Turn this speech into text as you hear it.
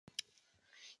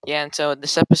Yeah, and so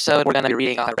this episode we're gonna be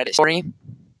reading a Reddit story.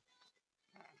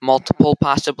 Multiple,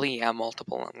 possibly. Yeah,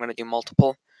 multiple. I'm gonna do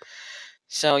multiple.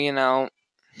 So, yeah,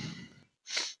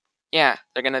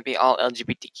 they're gonna be all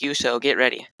LGBTQ, so get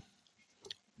ready.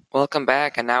 Welcome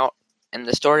back, and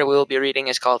the story we will be reading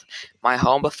is called My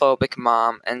Homophobic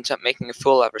Mom Ends Up Making a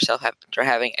Fool of Herself After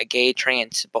Having a Gay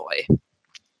Trans Boy.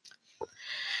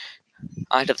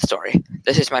 On to the story.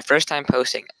 This is my first time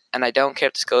posting, and I don't care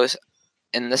if this goes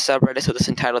in the subreddit with this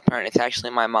entitled parent. It's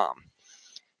actually my mom.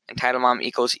 Entitled mom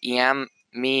equals EM,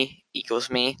 me equals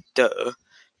me, duh.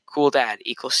 Cool dad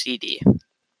equals CD.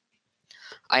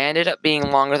 I ended up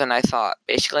being longer than I thought.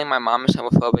 Basically, my mom is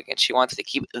homophobic and she wants to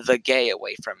keep the gay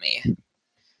away from me.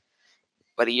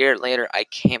 But a year later, I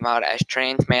came out as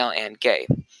trans, male, and gay.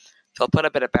 So I'll put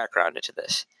a bit of background into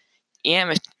this.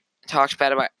 EM talks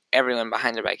bad about everyone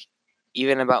behind their back,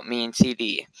 even about me and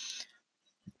CD.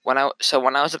 When I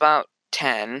was about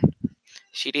 10,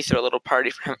 CD threw a little party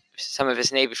for some of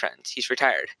his Navy friends. He's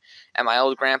retired, at my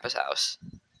old grandpa's house.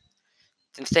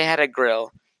 Since they had a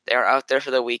grill, they were out there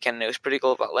for the weekend, and it was pretty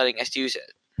cool about letting us use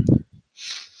it.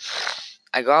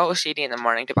 I go out with CD in the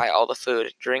morning to buy all the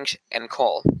food, drinks, and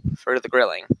coal for the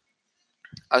grilling.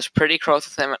 I was pretty close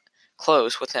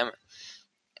with him,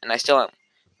 and I still am.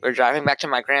 We were driving back to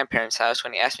my grandparents' house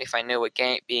when he asked me if I knew what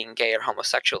being gay or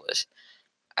homosexual is.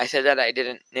 I said that I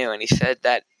didn't know, and he said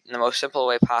that in the most simple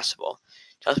way possible.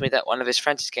 He tells me that one of his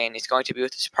friends is gay, and he's going to be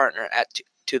with his partner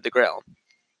to the grill.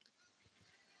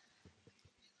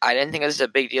 I didn't think it was a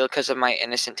big deal because of my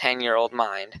innocent 10-year-old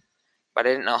mind, but I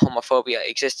didn't know homophobia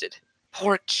existed.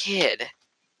 Poor kid.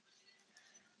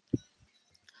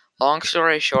 Long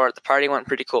story short, the party went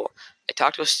pretty cool. I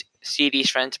talked with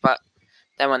CD's friends about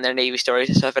them and their Navy stories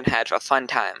and stuff and had a fun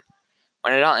time.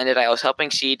 When it all ended, I was helping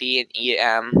CD and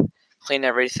EM clean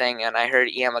everything, and I heard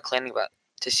EM complaining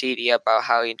to CD about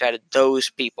how he invited those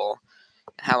people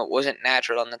and how it wasn't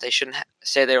natural and that they shouldn't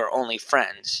say they were only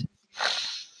friends.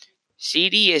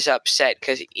 CD is upset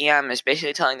because EM is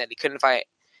basically telling that he couldn't invite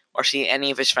or see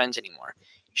any of his friends anymore.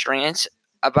 She rants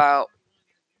about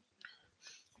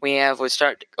would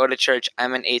start to go to church.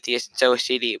 I'm an atheist, and so is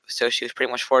CD, so she was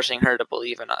pretty much forcing her to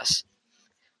believe in us.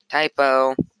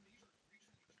 Typo.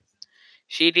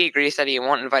 CD agrees that he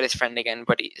won't invite his friend again,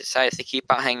 but he decides to keep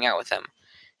on hanging out with him,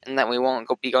 and that we won't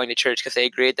be going to church because they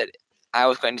agreed that I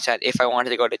was going to decide if I wanted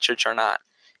to go to church or not,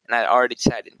 and I'd already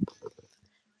decided.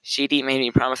 CD made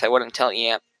me promise I wouldn't tell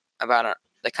EM about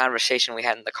the conversation we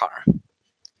had in the car.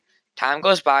 Time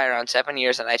goes by around 7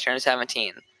 years, and I turn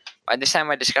 17. By this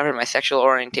time, I discovered my sexual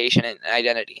orientation and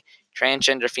identity: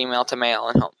 transgender, female to male,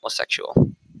 and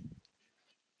homosexual.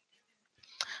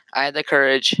 I had the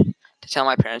courage to tell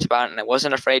my parents about it, and I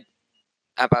wasn't afraid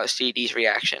about CD's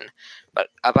reaction, but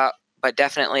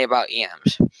definitely about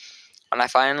EM's. When I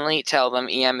finally tell them,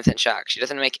 EM is in shock. She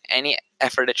doesn't make any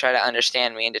effort to try to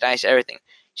understand me and denies everything.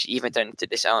 She even threatened to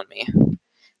disown me,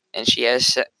 and she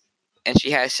has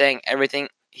saying everything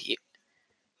he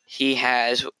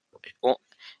has.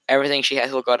 Everything she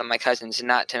has will go to my cousins,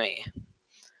 not to me.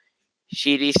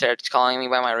 CD starts calling me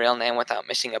by my real name without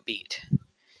missing a beat.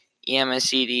 EM and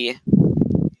CD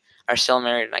are still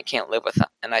married, and I can't live with them,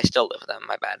 and I still live with them.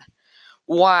 My bad.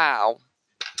 Wow,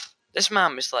 this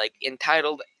mom is like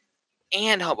entitled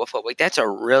and homophobic. That's a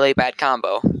really bad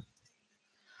combo.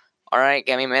 All right,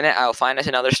 give me a minute. I'll find us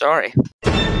another story.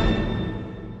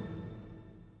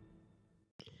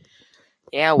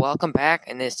 Yeah, welcome back.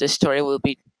 And this story will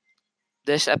be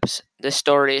this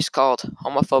story is called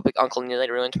 "Homophobic Uncle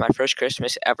Nearly Ruined My First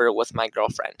Christmas Ever with My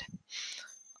Girlfriend."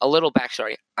 A little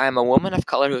backstory. I am a woman of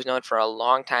color who's known for a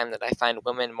long time that I find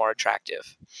women more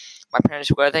attractive. My parents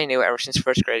swear they knew ever since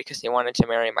first grade because I wanted to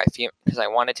marry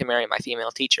my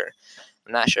female teacher.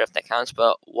 I'm not sure if that counts,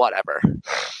 but whatever.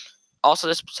 Also,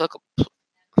 this took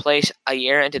place a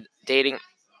year into dating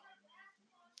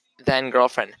then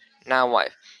girlfriend, now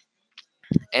wife.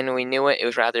 And we knew it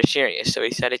was rather serious, so we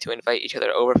decided to invite each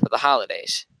other over for the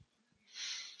holidays.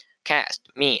 Cast,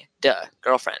 me, duh,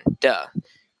 girlfriend, duh.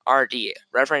 RD,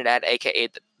 Reverend Dad, aka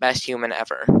the best human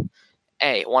ever.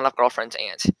 A, one of girlfriend's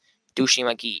aunts. Douchey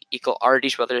McGee, equal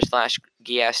RD's brother /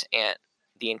 GS aunt,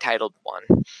 the entitled one.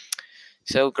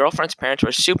 So girlfriend's parents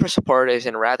were super supportive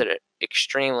and rather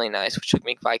extremely nice, which took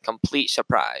me by complete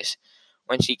surprise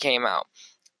when she came out.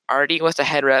 RD was the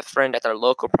head reverend at their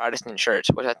local Protestant church,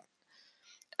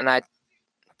 and I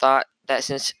thought that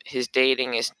since his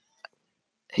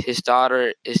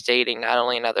daughter is dating not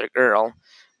only another girl,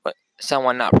 but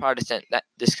someone not Protestant, that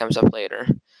this comes up later,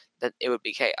 that it would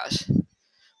be chaos.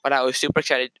 But I was super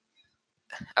excited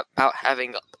about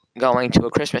going to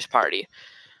a Christmas party.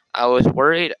 I was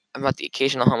worried about the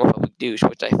occasional homophobic douche,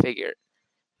 which I figured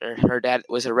her dad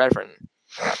was a reverend.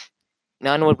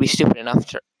 None would be stupid enough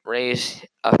to raise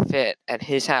a fit at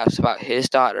his house about his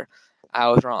daughter. I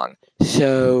was wrong.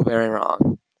 So very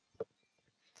wrong.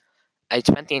 I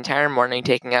spent the entire morning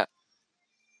taking out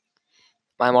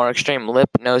my more extreme lip,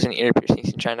 nose, and ear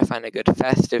piercings and trying to find a good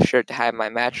festive shirt to hide my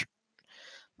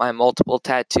multiple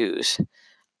tattoos.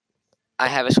 I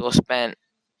have as well spent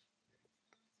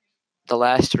the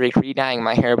last week re-dyeing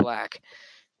my hair black,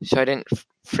 so I didn't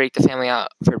freak the family out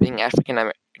for being African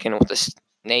American with a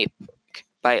snake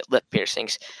bite lip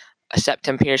piercings, a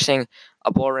septum piercing,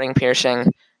 a bull ring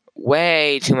piercing,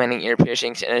 way too many ear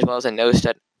piercings, and as well as a nose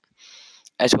stud,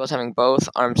 as well as having both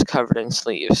arms covered in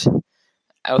sleeves.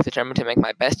 I was determined to make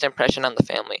my best impression on the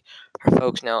family. Her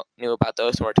folks knew about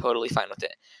those and were totally fine with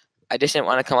it. I just didn't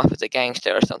want to come off as a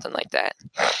gangster or something like that.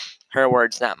 Her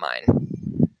words, not mine.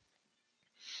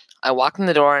 I walk in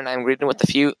the door and I'm greeted with a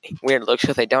few weird looks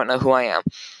because they don't know who I am,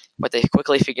 but they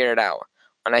quickly figure it out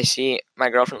when I see my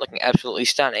girlfriend looking absolutely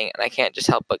stunning and I can't just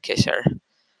help but kiss her.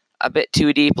 A bit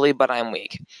too deeply, but I'm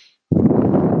weak.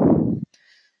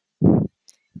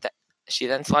 She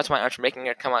then swats my arm for making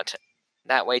her come out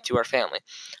that way to her family,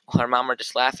 while her mom are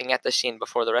just laughing at the scene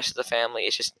before the rest of the family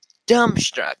is just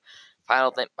dumbstruck,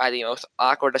 followed by the most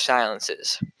awkward of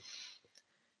silences.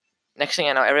 Next thing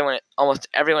I know, almost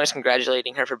everyone is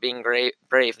congratulating her for being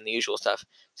brave and the usual stuff.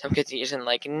 Some kids using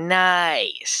like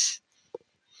nice,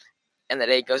 and the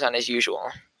day goes on as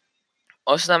usual.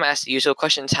 Most of them ask the usual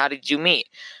questions: How did you meet?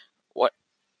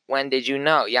 When did you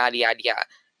know? Yada yada yada.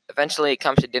 Eventually, it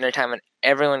comes to dinner time, and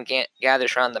everyone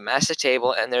gathers around the massive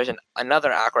table, and there's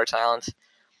another awkward silence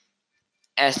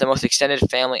as the most extended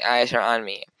family eyes are on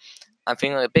me. I'm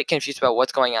feeling a bit confused about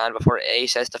what's going on before A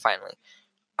says to finally,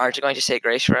 "Aren't you going to say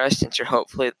grace for us since you're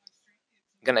hopefully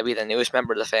going to be the newest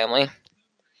member of the family?"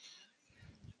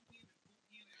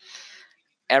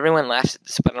 Everyone laughs at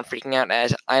this, but I'm freaking out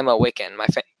as I'm a Wiccan.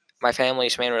 My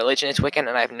family's main religion is Wiccan,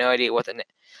 and I have no idea what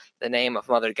the name of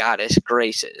Mother Goddess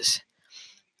Grace is.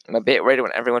 I'm a bit worried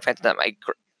when everyone finds out I'm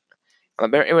a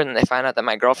bit worried when they find out that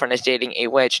my girlfriend is dating a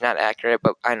witch. Not accurate,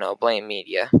 but I know. Blame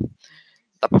media.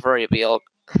 The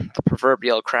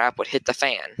proverbial crap would hit the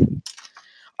fan.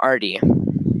 Artie.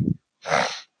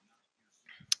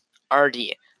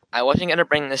 I wasn't gonna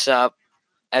bring this up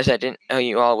as I didn't know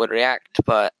you all would react,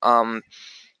 but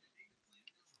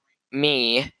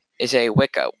me is a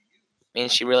Wicca.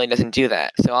 Means she really doesn't do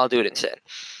that, so I'll do it instead.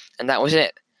 And that was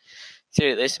it.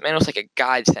 Seriously, this man was like a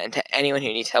godsend to anyone who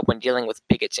needs help when dealing with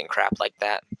bigots and crap like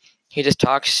that. He just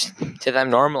talks to them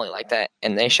normally like that,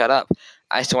 and they shut up.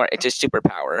 I swear, it's his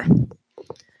superpower.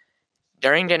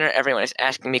 During dinner, everyone is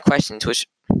asking me questions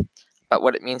about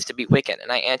what it means to be Wiccan,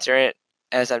 and I answer it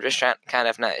as I'm just trying kind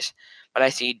of nice. But I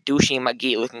see douchey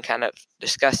McGee looking kind of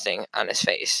disgusting on his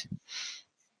face.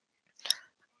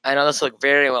 I know this look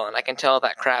very well, and I can tell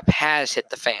that crap has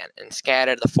hit the fan and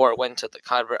scattered the four winds of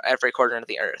every corner of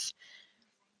the earth.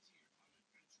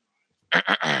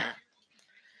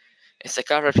 It's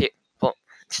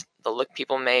the look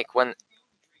people make when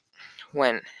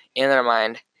in their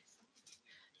mind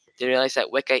they realize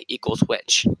that Wicca equals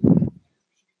witch.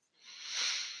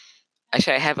 I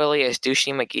say heavily as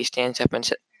douchey McGee stands up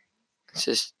and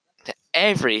says to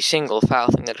every single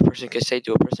foul thing that a person could say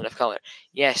to a person of color.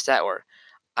 Yes, that word.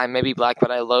 I may be black,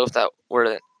 but I loathe that word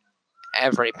in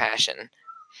every passion.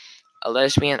 A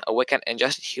lesbian, a Wiccan, and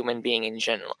just a human being in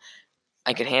general.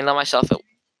 I could handle myself. It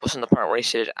wasn't the part where he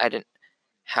said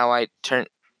how I turned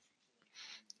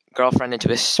girlfriend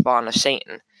into a spawn of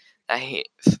Satan that he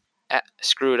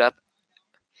screwed up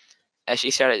as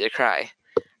she started to cry.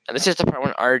 And this is the part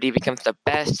when RD becomes the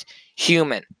best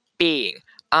human being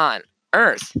on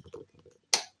Earth.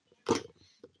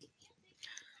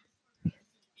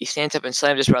 He stands up and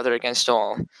slams his brother against the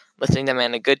wall, lifting the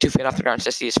man a good 2 feet off the ground just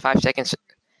as he has 5 seconds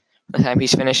by the time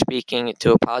he's finished speaking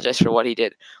to apologize for what he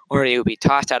did, or he would be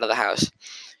tossed out of the house.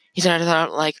 He's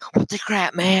out like, what the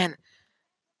crap, man?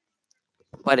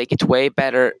 But it gets way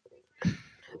better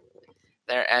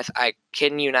there as I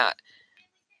kid you not.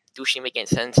 Douchey McGinn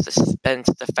spends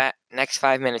the next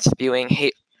 5 minutes spewing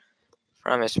hate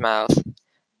from his mouth.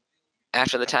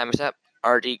 After the time is up,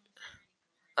 RD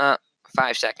 5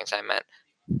 seconds I meant.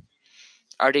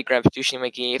 RD grabs Douchey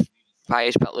McGee by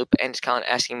his belt loop and is calling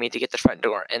asking me to get the front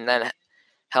door and then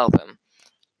help him.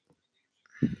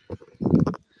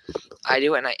 I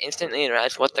do, and I instantly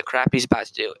realize what the crap he's about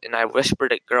to do, and I whisper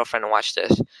to girlfriend, watch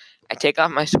this. I take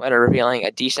off my sweater, revealing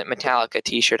a decent Metallica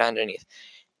t-shirt underneath,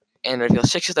 and reveal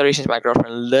 6 of the reasons my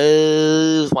girlfriend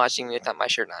loves watching me without my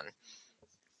shirt on.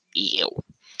 Ew.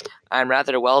 I'm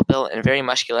rather well-built and very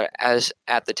muscular as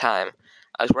at the time.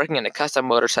 I was working in a custom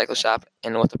motorcycle shop,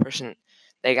 and with the person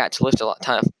they got to lift a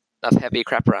ton of heavy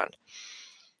crap around.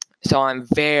 So I'm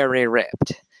very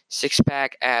ripped.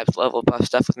 6-pack abs, level buff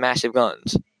stuff with massive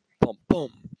guns. Boom,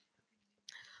 boom.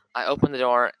 I open the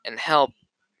door and help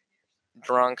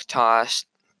drunk toss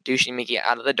douchey Mickey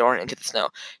out of the door and into the snow,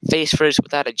 face first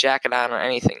without a jacket on or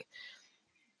anything.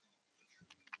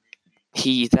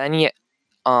 He then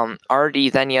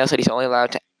RD then yells that he's only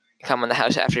allowed to come in the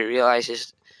house after he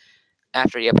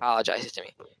apologizes to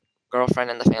me,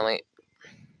 girlfriend, and the family.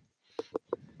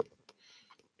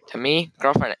 To me,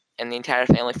 girlfriend, and the entire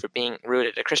family for being rude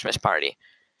at a Christmas party.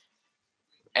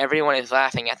 Everyone is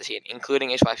laughing at the scene,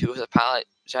 including his wife, who was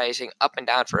apologizing up and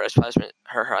down for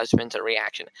her husband's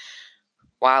reaction.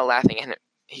 While laughing at him,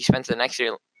 he spends the next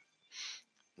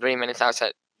 3 minutes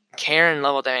outside. Karen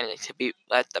level demanding to be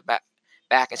let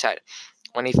back inside.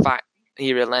 When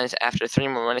he relents after 3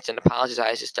 more minutes and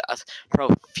apologizes to us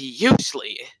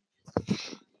profusely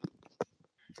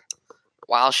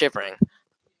while shivering.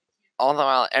 All the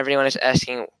while, everyone is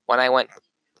asking when I went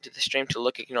to the stream to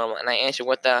look normal, and I answered,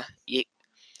 "What the?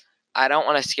 I don't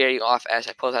want to scare you off," as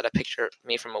I pulled out a picture of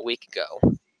me from a week ago.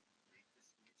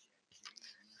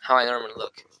 How I normally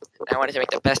look. I wanted to make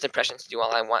the best impressions to you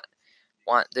all. I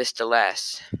want this to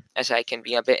last, as I can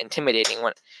be a bit intimidating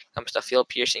when it comes to field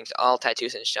piercings, all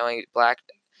tattoos, and showing black,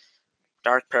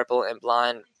 dark purple, and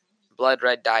blonde, blood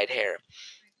red dyed hair.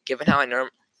 Given how I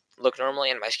look normally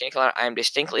and my skin color, I am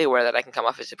distinctly aware that I can come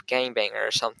off as a gangbanger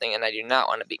or something, and I do not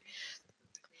want to be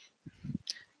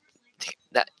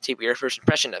that to be your first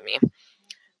impression of me.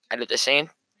 I did the same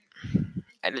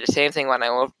thing when I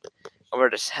went over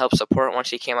to help support when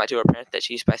she came out to her parents that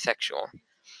she's bisexual.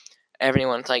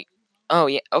 Everyone's like, "Oh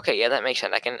yeah, okay, yeah, that makes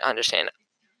sense. I can understand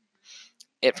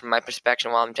it from my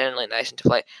perspective. While I'm generally nice and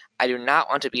polite, I do not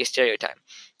want to be a stereotype.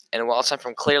 And whilst I'm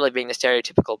from clearly being the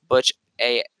stereotypical butch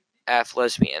AF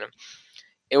lesbian,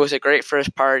 it was a great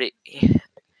first party,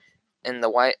 and the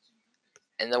wife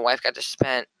got to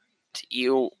spend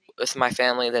you with my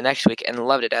family the next week and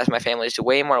loved it, as my family is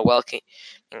way more welcoming,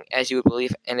 as you would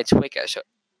believe, and it's Wicca, so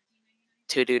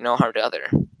to do no harm to other."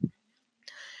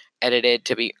 Edited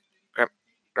to be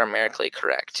grammatically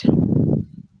correct.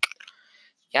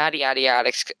 Yada yada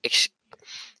yada,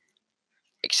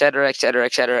 etc., etc.,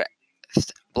 etc.,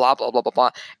 blah blah blah blah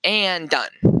blah, and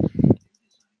done.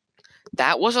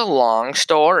 That was a long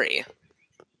story.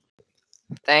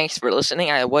 Thanks for listening.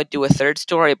 I would do a third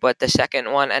story, but the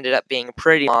second one ended up being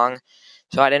pretty long,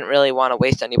 so I didn't really want to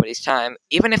waste anybody's time,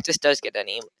 even if this does get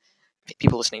any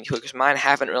people listening to it, because mine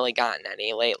haven't really gotten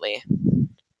any lately.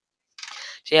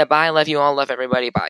 So yeah, bye, love you all, love everybody, bye.